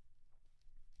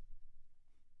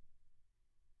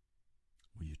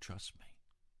 will you trust me?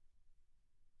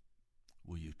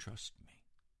 Will you trust me?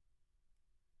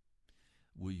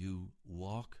 Will you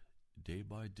walk day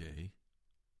by day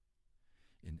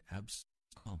in absolute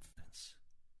confidence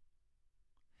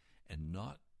and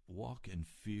not walk in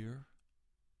fear,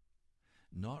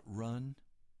 not run,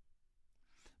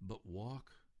 but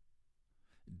walk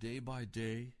day by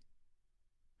day,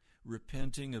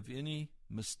 repenting of any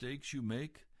mistakes you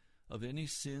make, of any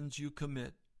sins you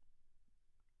commit,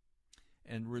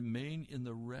 and remain in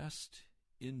the rest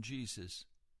in Jesus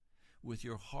with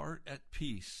your heart at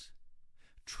peace,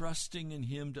 trusting in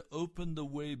him to open the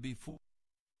way before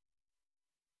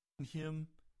him,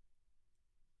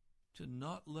 to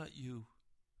not let you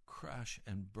crash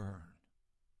and burn.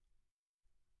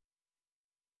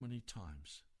 Many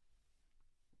times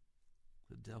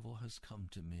the devil has come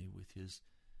to me with his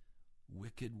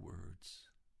wicked words.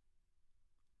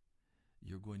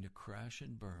 You're going to crash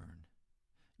and burn.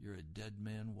 You're a dead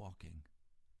man walking.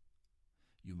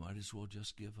 You might as well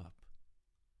just give up.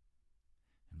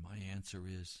 And my answer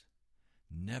is,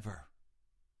 never,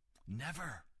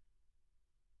 never.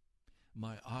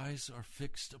 My eyes are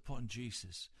fixed upon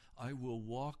Jesus. I will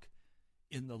walk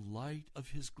in the light of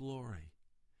his glory.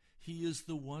 He is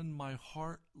the one my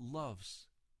heart loves.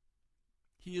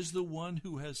 He is the one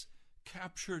who has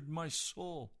captured my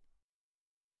soul.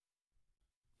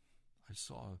 I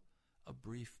saw a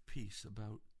brief piece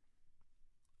about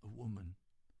a woman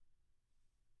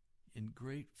in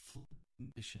great flood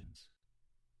conditions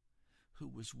who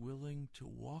was willing to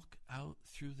walk out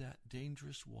through that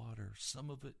dangerous water, some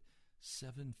of it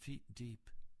 7 feet deep,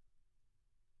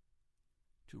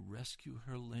 to rescue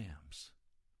her lambs.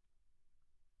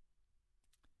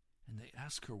 And they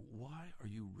asked her, "Why are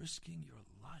you risking your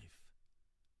life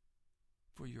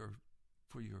for your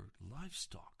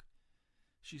livestock?"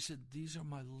 She said, "These are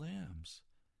my lambs.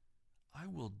 I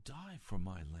will die for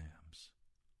my lambs."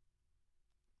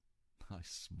 I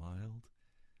smiled.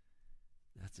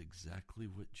 That's exactly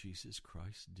what Jesus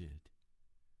Christ did.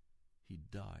 He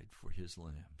died for his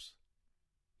lambs.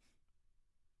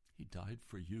 He died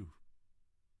for you.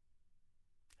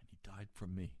 died for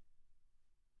me.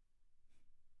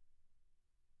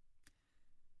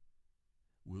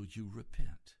 Will you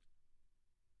repent?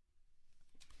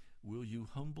 Will you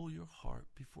humble your heart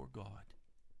before God?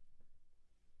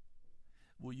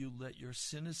 Will you let your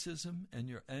cynicism and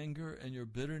your anger and your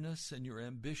bitterness and your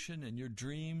ambition and your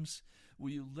dreams,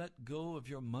 will you let go of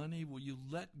your money? Will you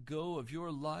let go of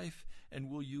your life? And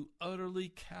will you utterly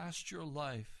cast your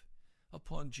life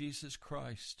upon Jesus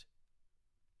Christ?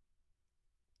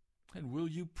 And will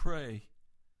you pray?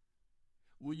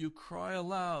 Will you cry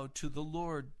aloud to the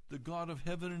Lord, the God of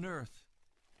heaven and earth?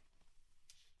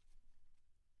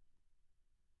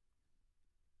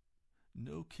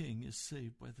 No king is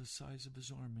saved by the size of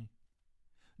his army.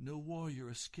 No warrior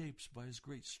escapes by his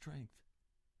great strength.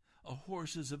 A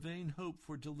horse is a vain hope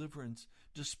for deliverance.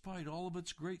 Despite all of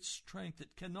its great strength,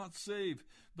 it cannot save.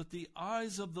 But the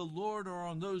eyes of the Lord are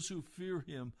on those who fear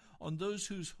him, on those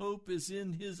whose hope is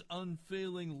in his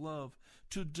unfailing love,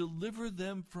 to deliver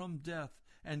them from death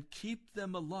and keep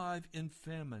them alive in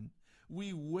famine.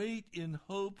 We wait in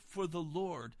hope for the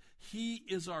Lord. He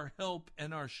is our help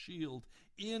and our shield.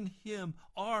 In him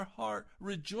our heart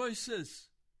rejoices,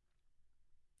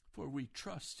 for we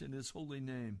trust in his holy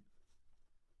name.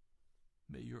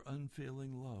 May your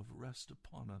unfailing love rest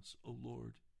upon us, O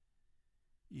Lord,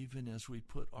 even as we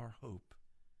put our hope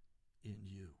in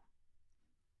you.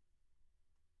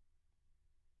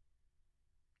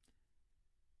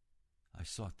 I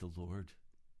sought the Lord,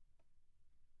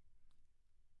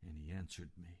 and he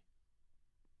answered me,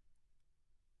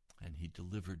 and he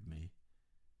delivered me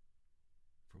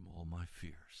from all my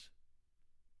fears.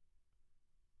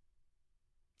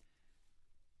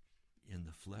 In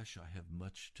the flesh I have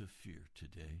much to fear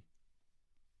today,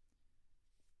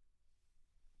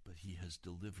 but he has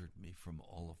delivered me from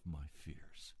all of my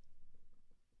fears,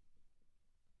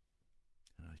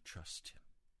 and I trust him.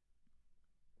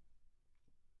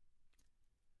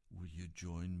 Will you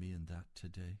join me in that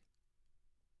today?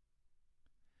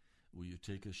 Will you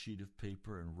take a sheet of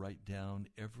paper and write down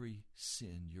every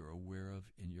sin you're aware of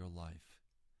in your life,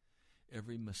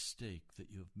 every mistake that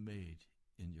you have made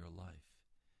in your life?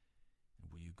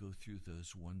 And will you go through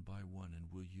those one by one,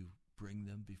 and will you bring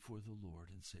them before the Lord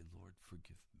and say, Lord,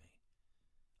 forgive me.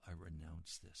 I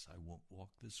renounce this. I won't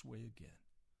walk this way again.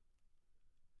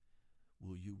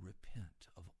 Will you repent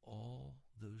of all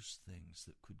those things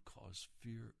that could cause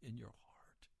fear in your heart?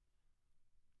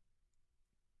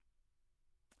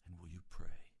 And will you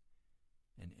pray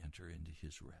and enter into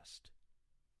his rest?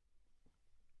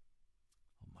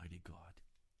 Almighty God,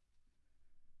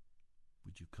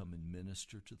 would you come and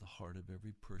minister to the heart of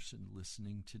every person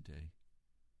listening today?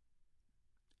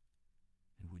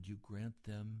 And would you grant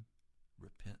them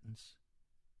repentance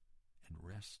and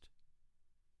rest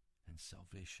and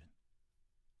salvation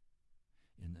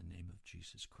in the name of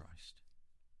Jesus Christ?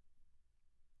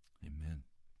 Amen.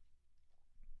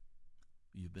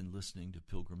 You've been listening to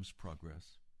Pilgrim's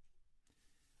Progress.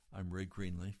 I'm Ray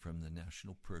Greenley from the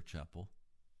National Prayer Chapel.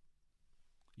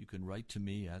 You can write to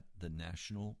me at the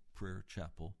National Prayer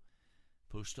Chapel,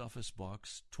 Post Office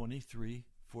Box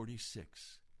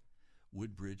 2346,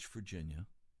 Woodbridge, Virginia,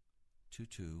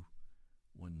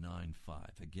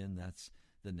 22195. Again, that's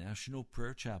the National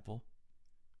Prayer Chapel,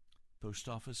 Post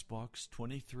Office Box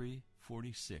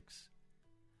 2346,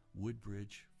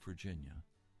 Woodbridge, Virginia,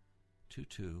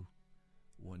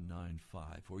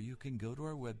 22195. Or you can go to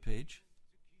our webpage,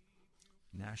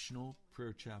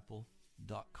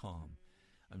 nationalprayerchapel.com.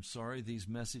 I'm sorry these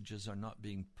messages are not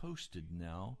being posted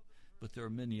now, but there are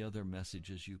many other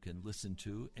messages you can listen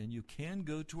to, and you can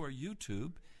go to our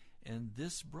YouTube, and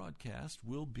this broadcast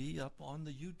will be up on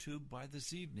the YouTube by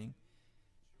this evening,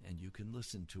 and you can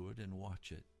listen to it and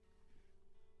watch it.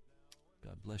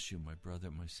 God bless you, my brother,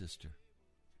 my sister.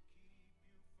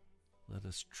 Let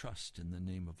us trust in the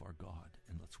name of our God,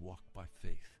 and let's walk by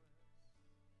faith.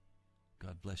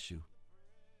 God bless you.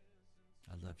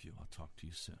 I love you. I'll talk to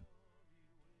you soon.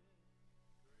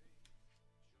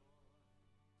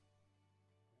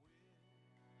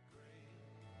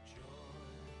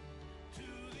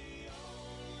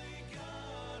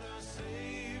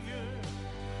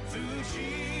 Through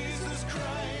Jesus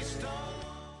Christ.